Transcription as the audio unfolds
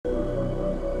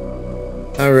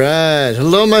Alright,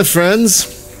 hello my friends,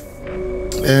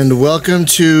 and welcome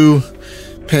to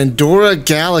Pandora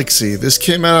Galaxy. This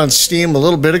came out on Steam a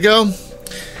little bit ago.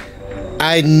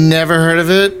 I'd never heard of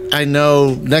it. I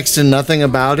know next to nothing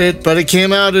about it, but it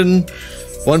came out in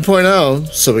 1.0,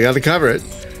 so we got to cover it.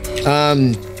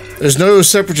 There's no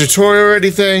separate tutorial or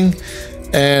anything,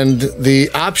 and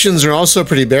the options are also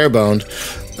pretty bare-boned.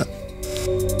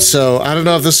 So I don't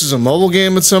know if this is a mobile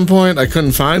game at some point. I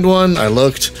couldn't find one. I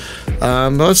looked.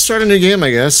 But let's start a new game, I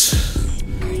guess.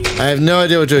 I have no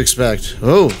idea what to expect.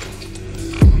 Oh.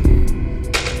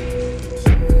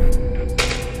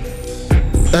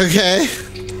 Okay.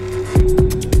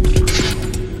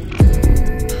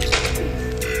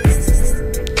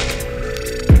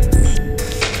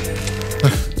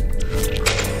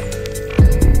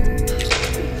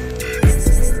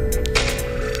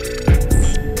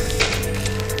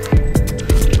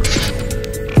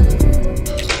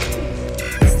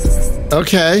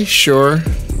 Okay, sure.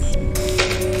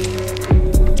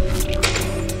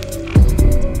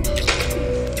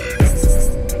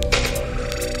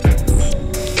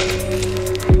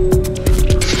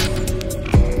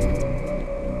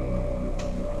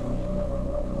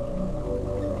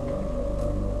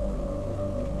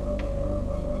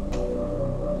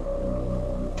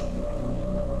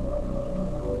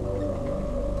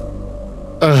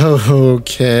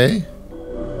 Okay.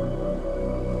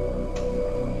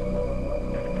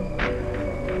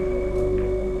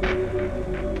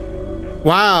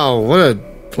 Wow, what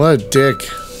a dick.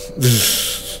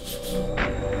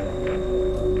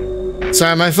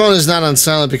 Sorry, my phone is not on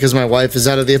silent because my wife is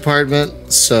out of the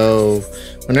apartment, so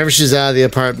whenever she's out of the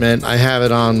apartment, I have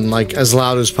it on like as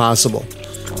loud as possible.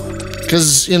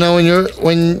 Cause you know,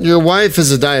 when your wife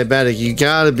is a diabetic, you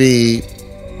gotta be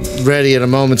ready at a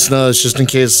moment's notice just in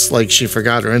case like she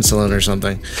forgot her insulin or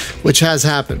something, which has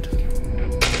happened.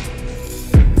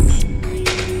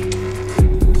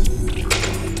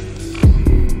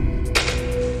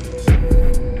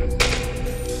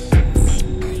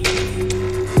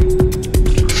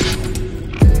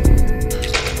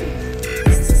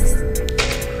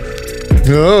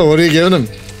 Oh, what are you giving him?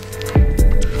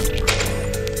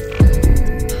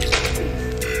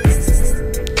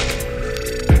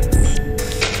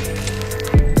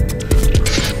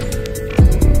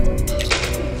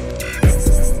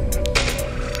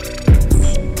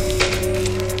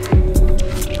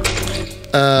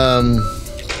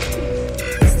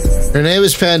 Her name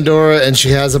is Pandora and she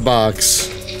has a box.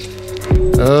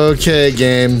 Okay,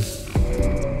 game.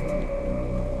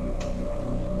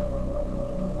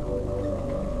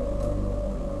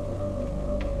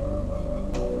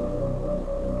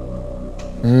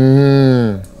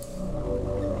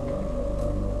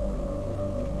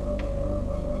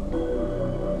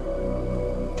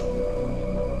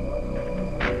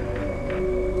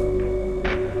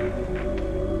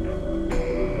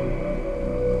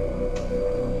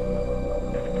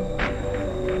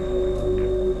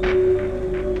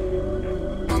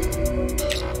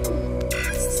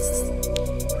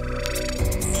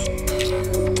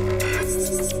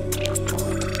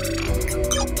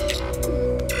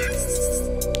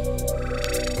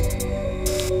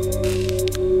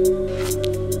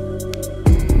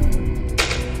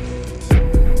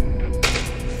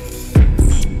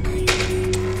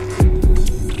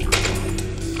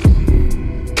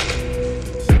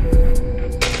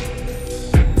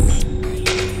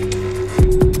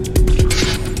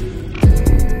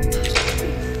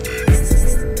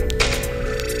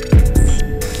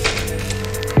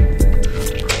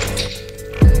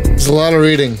 There's a lot of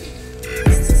reading.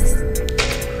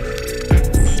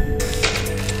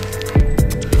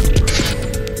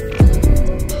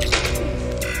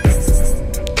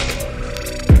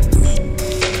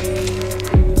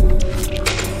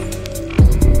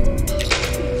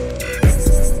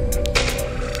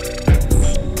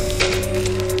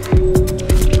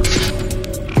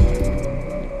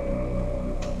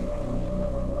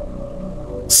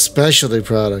 Specialty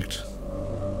product.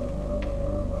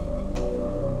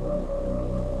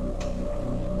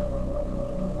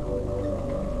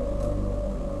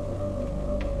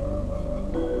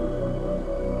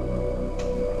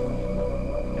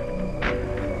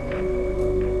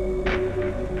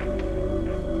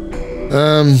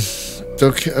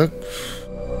 Okay.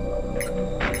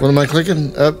 What am I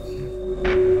clicking? Up.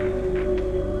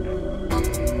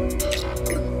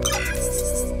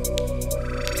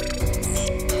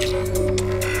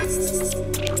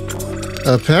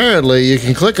 Apparently, you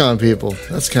can click on people.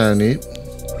 That's kind of neat.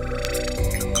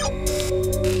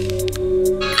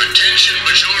 Attention,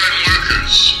 Majoran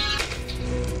workers.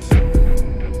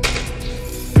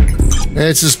 And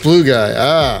it's this blue guy.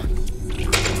 Ah.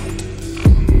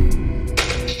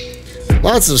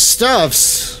 Lots of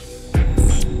stuffs.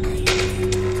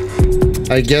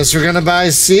 I guess we're gonna buy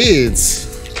seeds.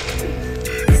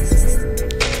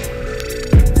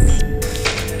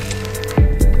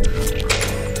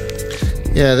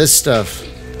 Yeah, this stuff.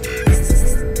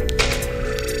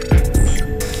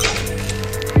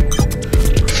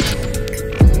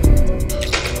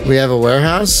 We have a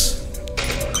warehouse?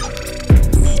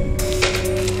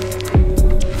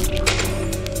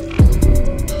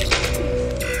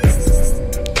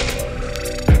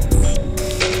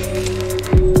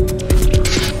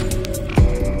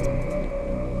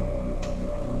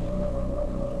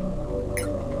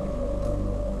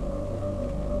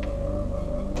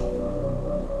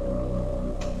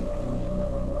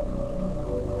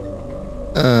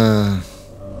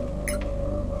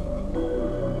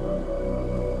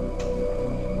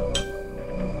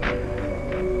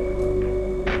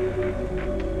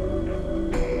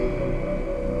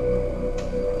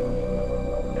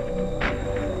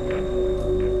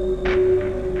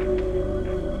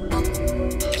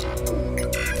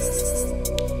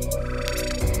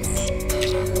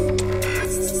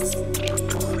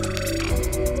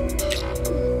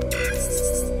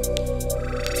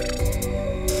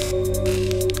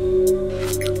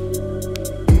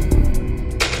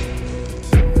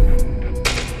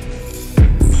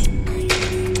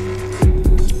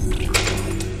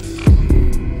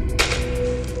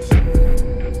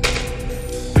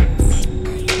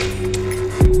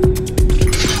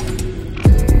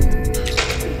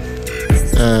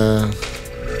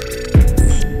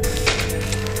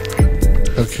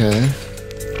 Okay.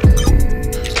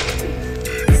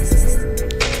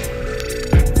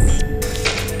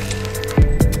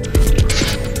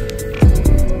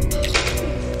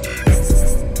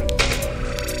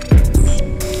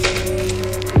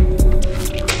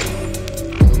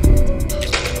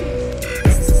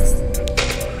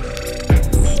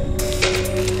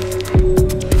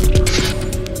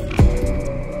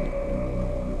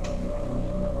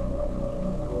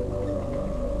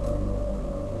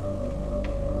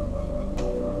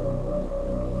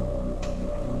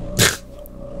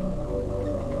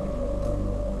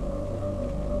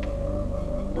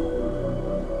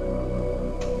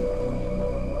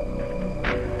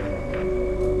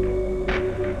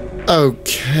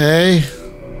 Okay.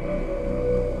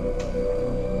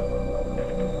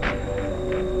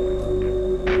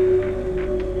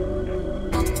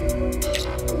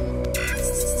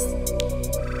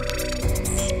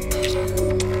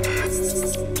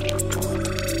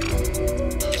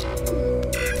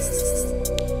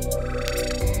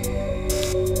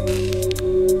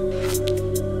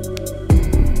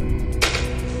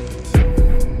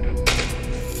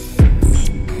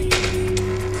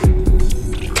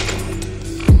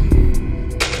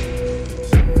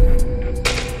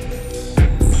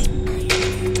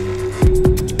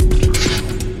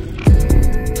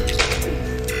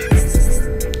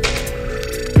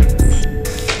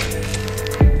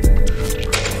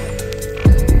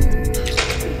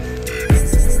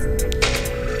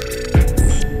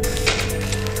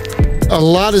 A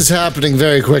lot is happening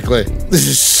very quickly.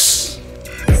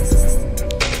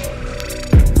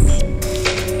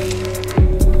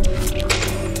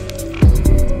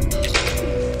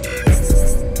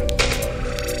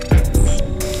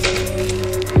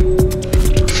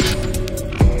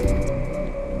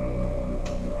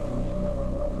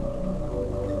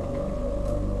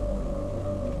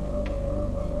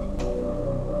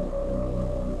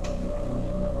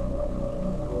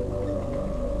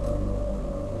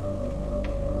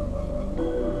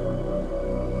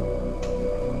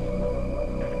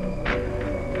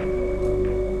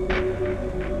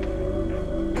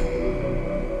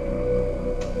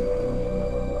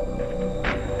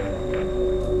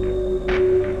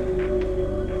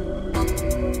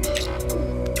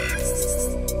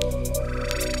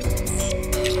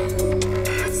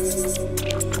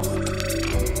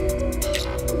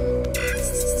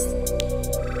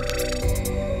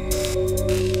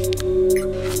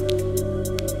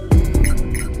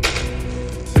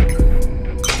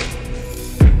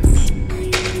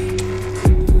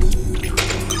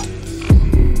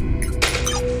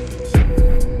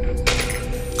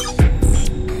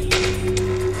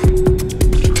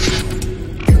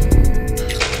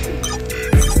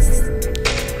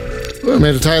 We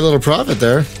made a tight little profit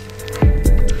there.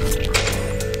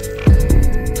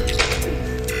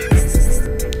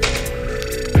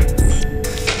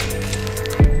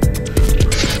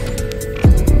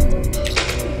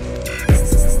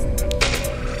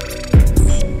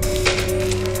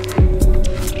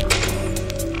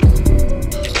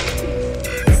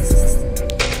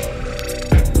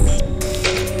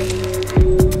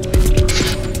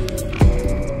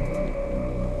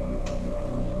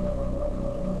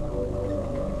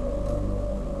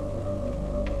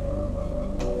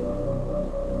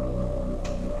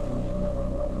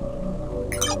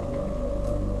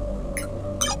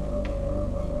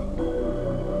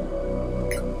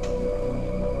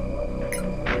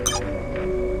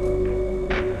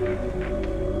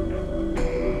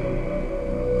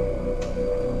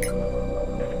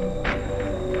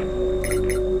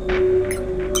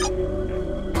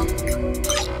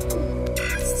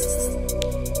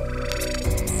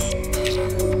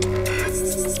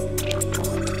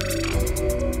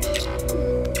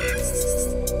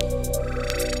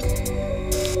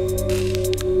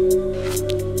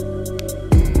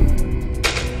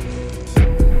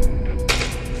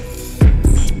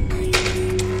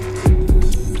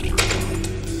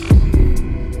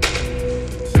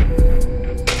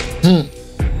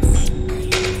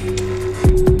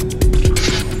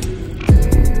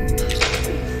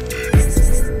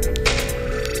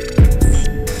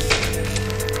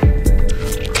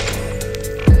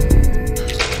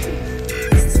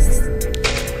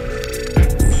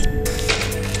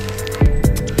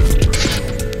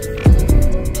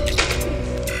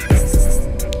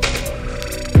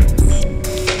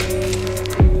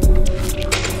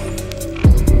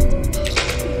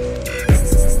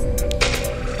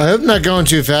 I hope I'm not going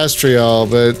too fast for y'all,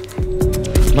 but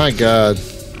my God.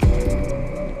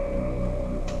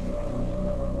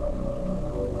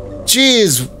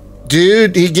 Jeez,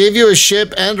 dude, he gave you a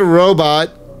ship and a robot.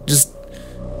 Just...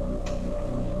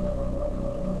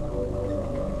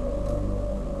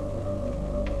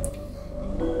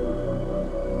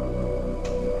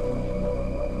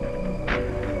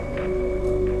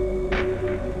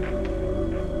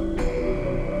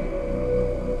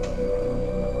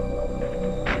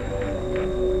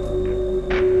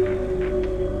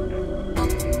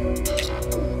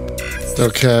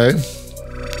 Okay.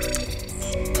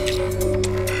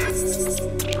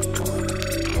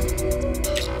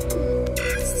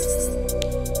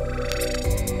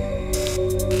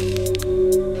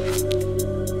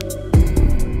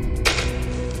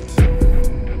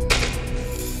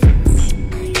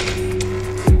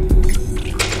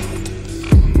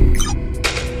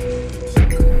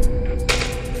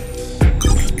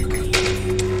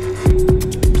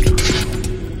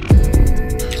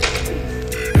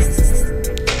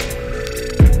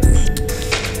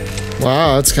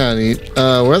 Wow, that's kind of neat.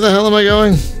 Where the hell am I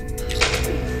going?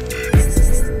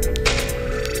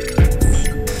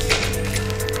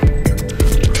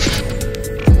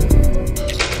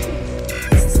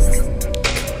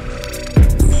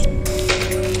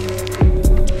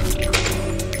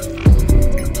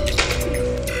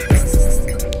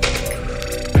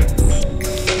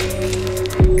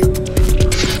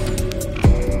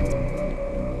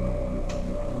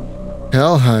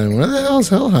 Helheim. Where the hell is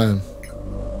Helheim?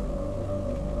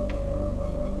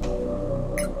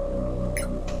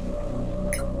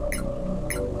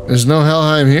 There's no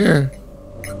Helheim here.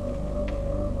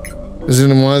 Is it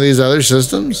in one of these other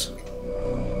systems?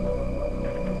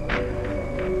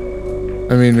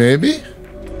 I mean, maybe?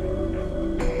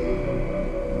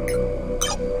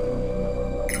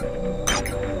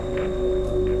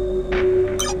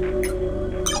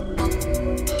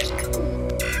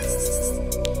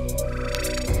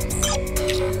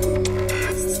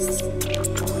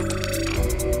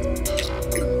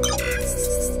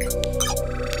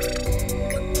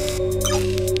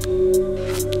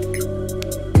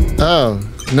 Oh,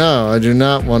 no, I do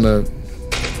not want to.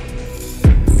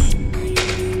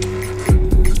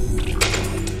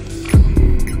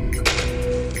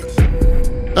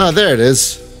 Oh, there it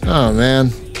is. Oh,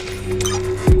 man.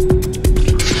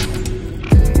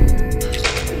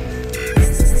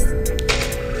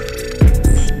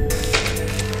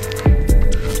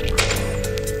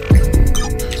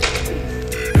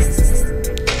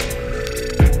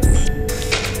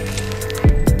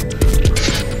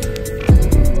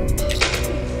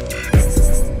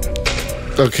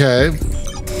 Okay.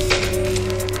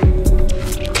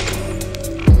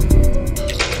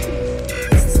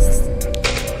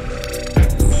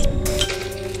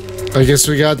 I guess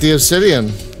we got the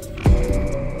obsidian.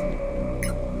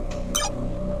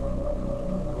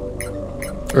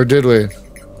 Or did we?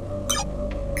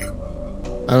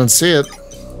 I don't see it.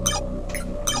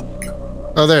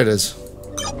 Oh, there it is.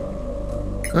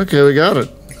 Okay, we got it.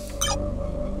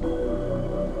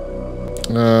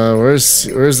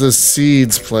 Where's the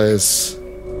seeds place?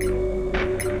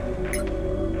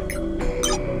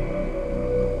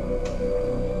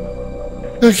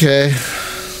 Okay.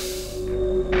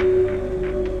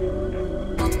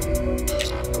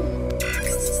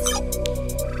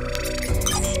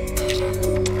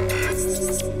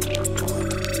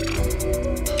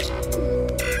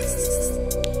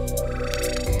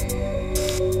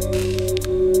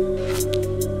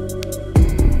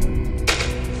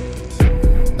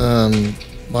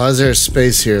 Why is there a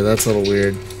space here? That's a little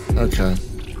weird. Okay.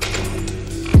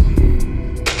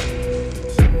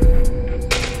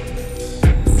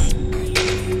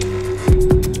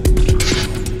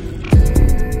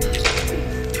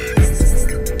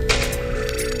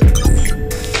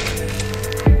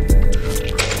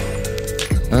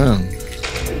 Oh.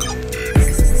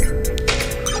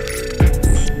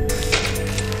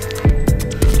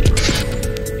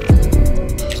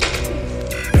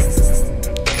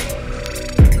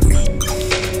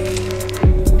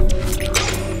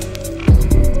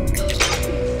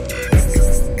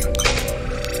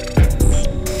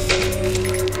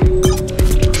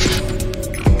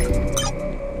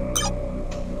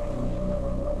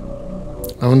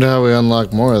 I wonder how we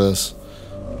unlock more of this.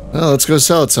 Well, let's go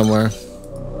sell it somewhere.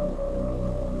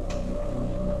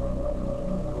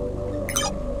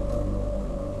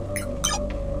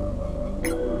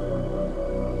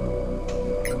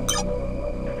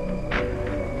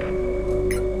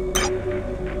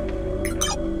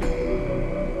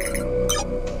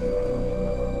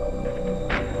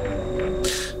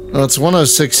 Well, it's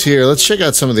 106 here. Let's check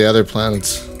out some of the other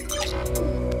planets.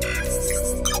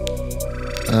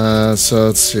 So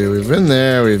let's see. We've been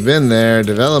there. We've been there.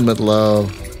 Development low.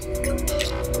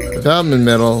 Development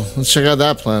middle. Let's check out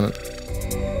that planet.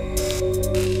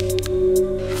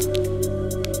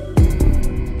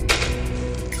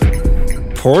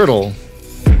 Portal.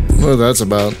 What that's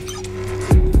about?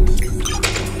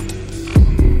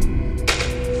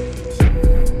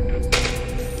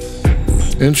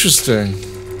 Interesting.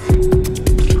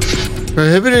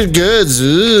 Prohibited goods.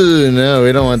 Ooh, no,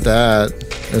 we don't want that.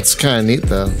 It's kind of neat,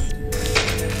 though.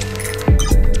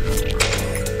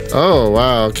 Oh,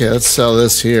 wow. Okay, let's sell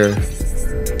this here.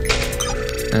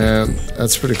 And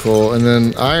that's pretty cool. And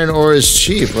then iron ore is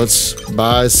cheap. Let's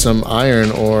buy some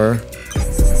iron ore.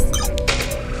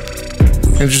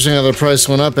 Interesting how the price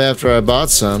went up after I bought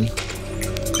some.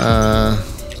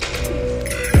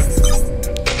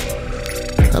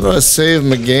 How do I save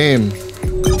my game?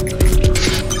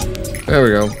 There we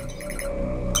go.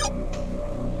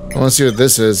 I want to see what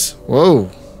this is. Whoa.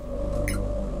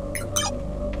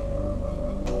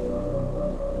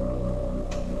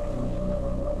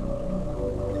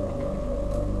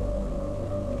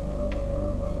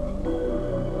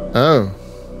 Oh.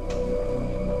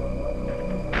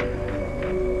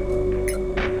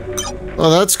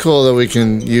 Well, that's cool that we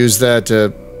can use that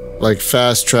to, like,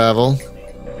 fast travel.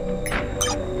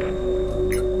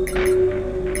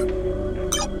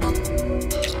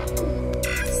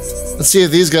 Let's see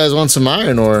if these guys want some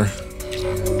iron ore.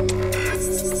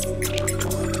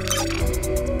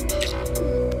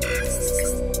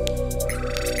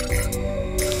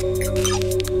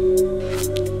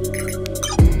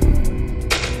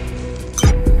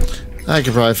 I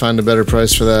could probably find a better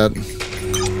price for that.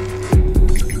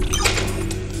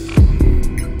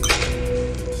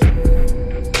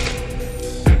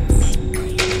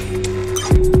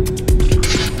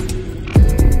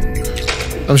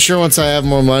 I'm sure once I have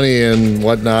more money and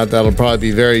whatnot, that'll probably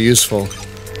be very useful.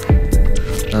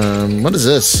 What is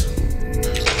this?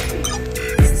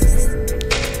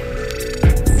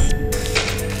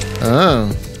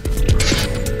 Oh.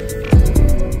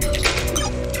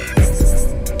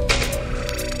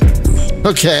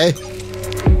 Okay.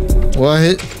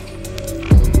 What?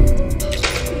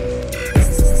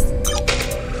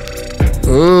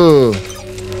 Ooh.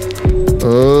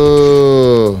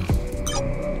 Oh.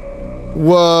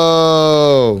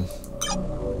 Whoa.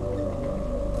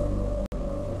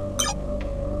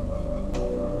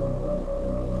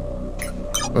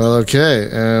 Well, okay.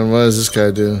 And what does this guy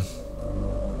do?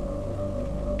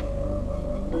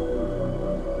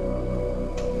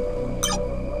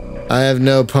 I have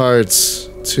no parts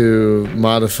to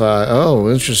modify. Oh,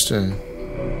 interesting.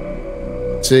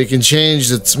 So you can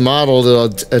change its model to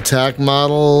an attack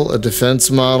model, a defense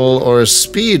model, or a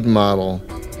speed model.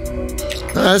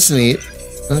 Oh, that's neat.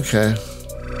 Okay.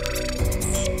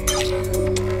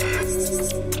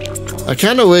 I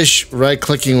kind of wish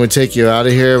right-clicking would take you out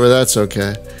of here, but that's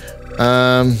okay.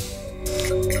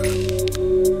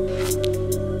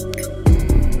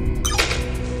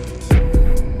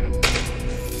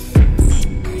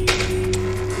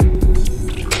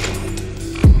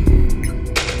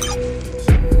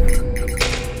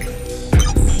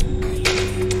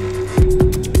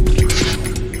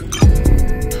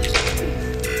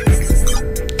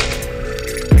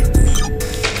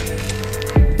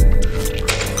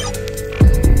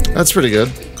 That's pretty good.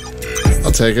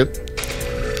 I'll take it.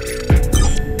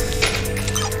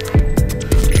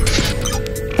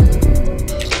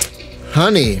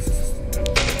 Honey.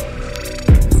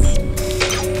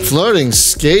 Floating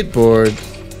skateboard.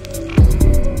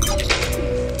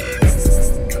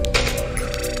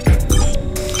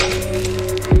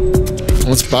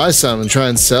 Let's buy some and try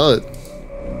and sell it.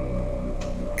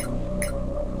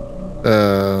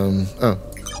 Oh.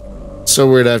 So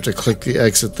weird I have to click the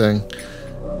exit thing.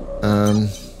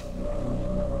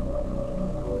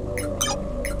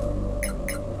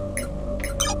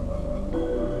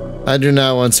 I do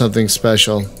not want something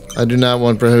special. I do not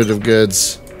want prohibitive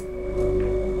goods.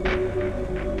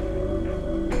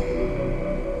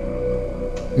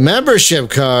 Membership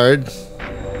card?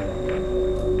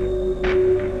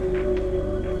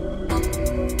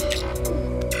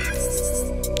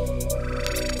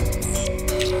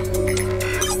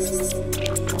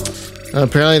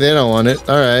 Apparently they don't want it.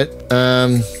 Alright.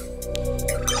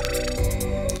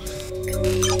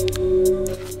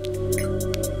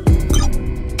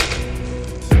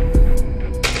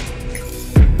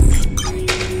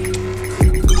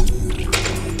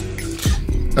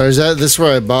 Or is this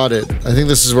where I bought it? I think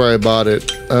this is where I bought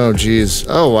it. Oh, geez.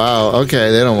 Oh, wow.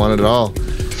 Okay, they don't want it at all.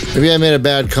 Maybe I made a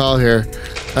bad call here.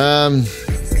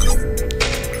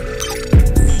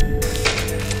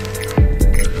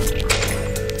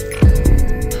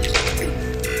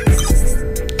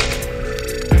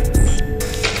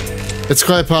 It's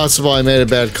quite possible I made a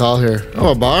bad call here.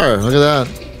 Oh, a bar. Look at that.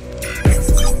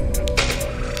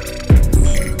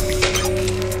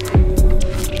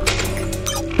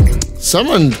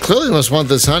 Someone clearly must want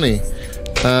this honey.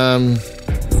 I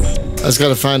just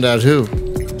gotta find out who.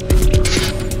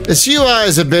 This UI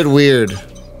is a bit weird.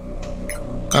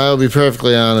 I'll be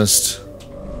perfectly honest.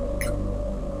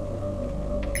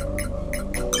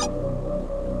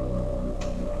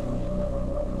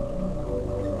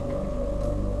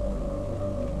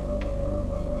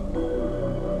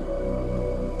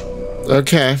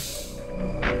 Okay.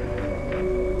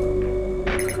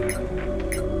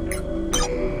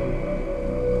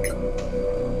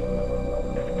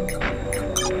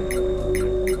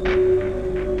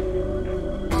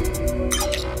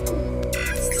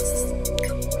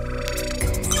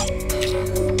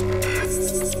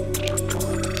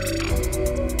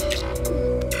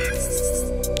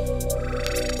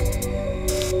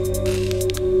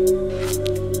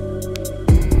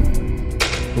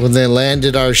 When they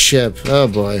landed our ship. Oh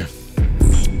boy.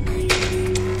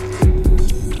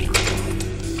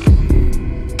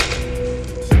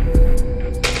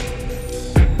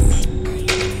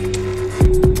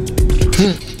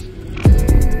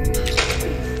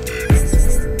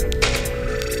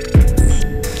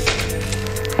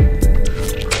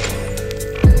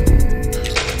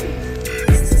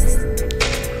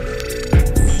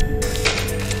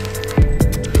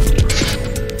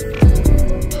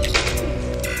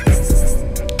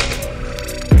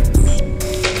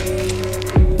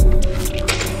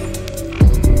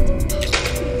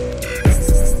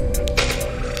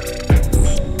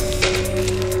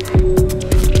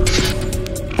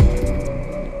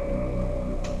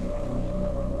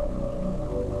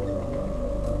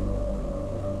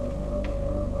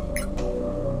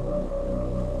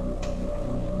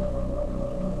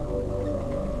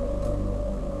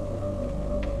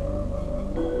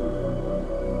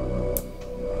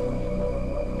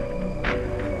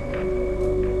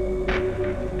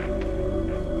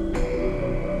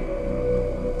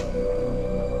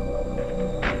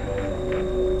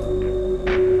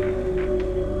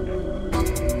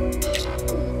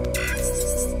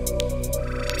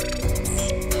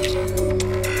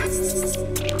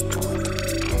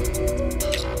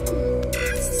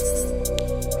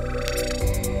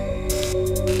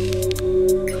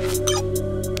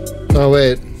 Oh,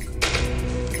 wait.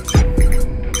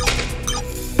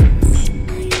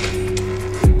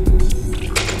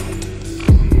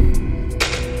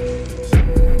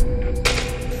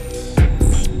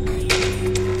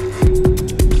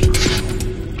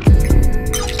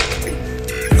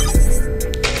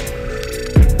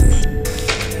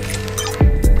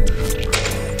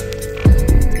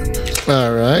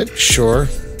 All right, sure.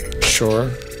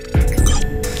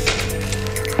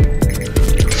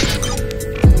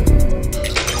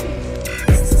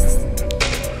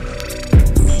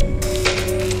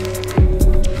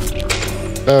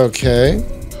 Okay.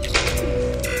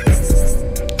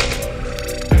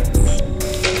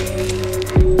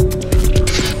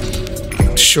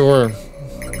 Sure.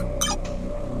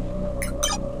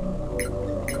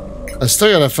 I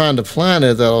still gotta find a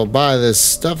planet that'll buy this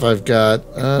stuff I've got.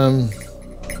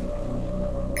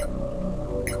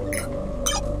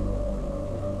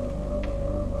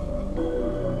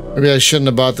 Maybe I shouldn't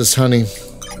have bought this honey.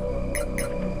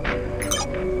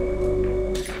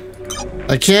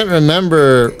 I can't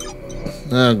remember.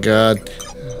 Oh god,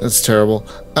 that's terrible.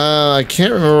 I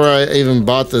can't remember where I even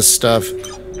bought this stuff.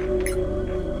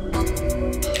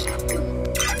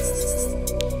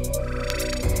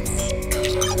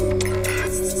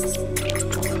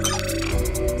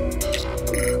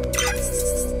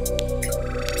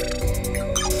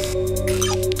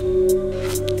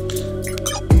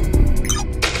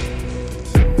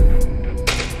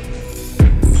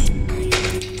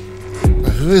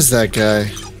 Who is that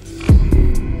guy?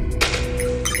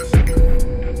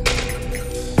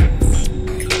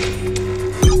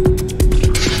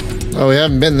 Oh, we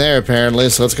haven't been there apparently,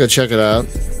 so let's go check it out.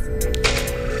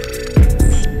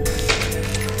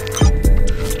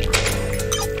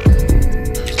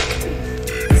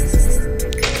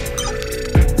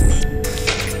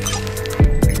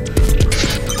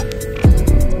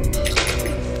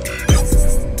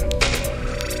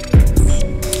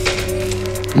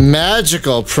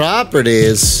 Magical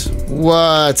properties?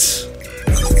 What?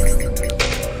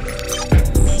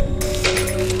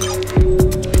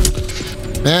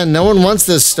 Man, no one wants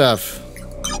this stuff.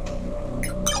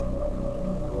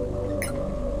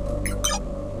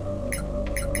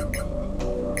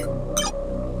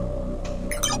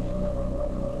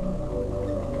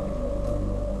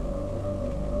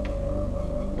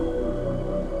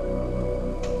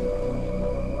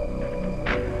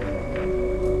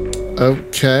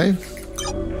 Okay.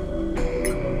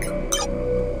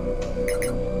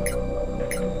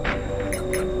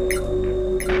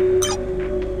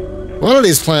 One of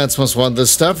these plants must want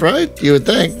this stuff, right? You would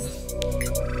think.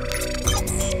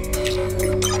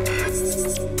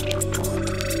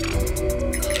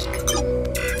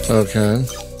 Okay.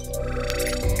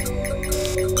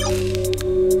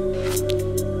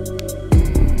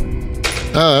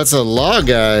 Oh, that's a law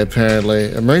guy,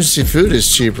 apparently. Emergency food is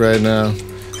cheap right now.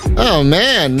 Oh,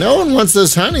 man. No one wants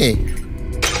this honey.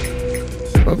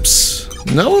 Oops.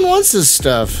 No one wants this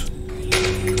stuff.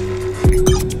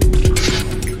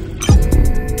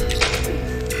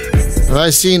 Have I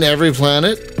seen every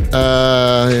planet?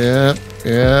 Yep.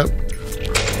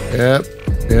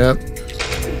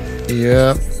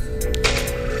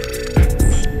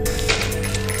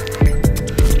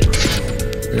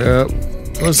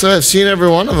 Looks like I've seen every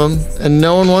one of them, and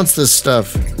no one wants this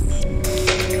stuff.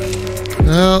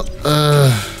 Well,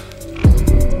 I'm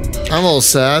a little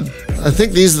sad. I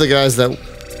think these are the guys that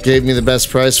gave me the best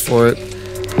price for it.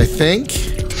 I think.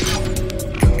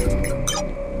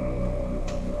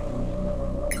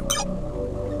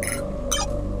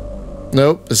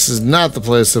 Nope, this is not the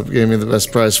place that gave me the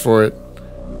best price for it.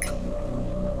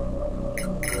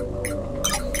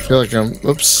 I feel like I'm...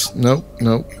 Oops. Nope.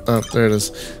 Oh, there it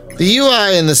is. The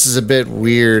UI in this is a bit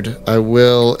weird, I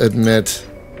will admit.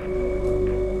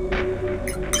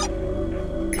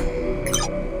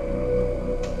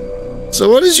 So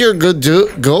what is your good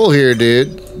goal here,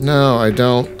 dude? No, I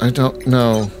don't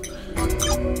know.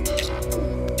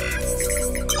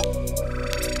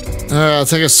 Alright, I'll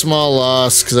take a small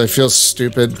loss because I feel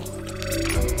stupid.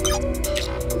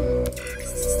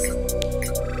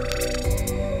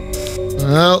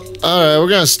 Well, alright, we're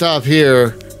gonna stop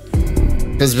here.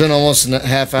 It's been almost a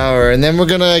half hour, and then we're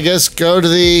gonna, I guess, go to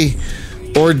the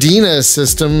Ordina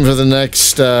system for the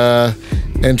next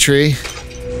entry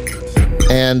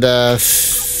and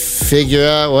figure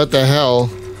out what the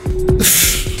hell.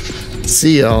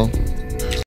 See y'all.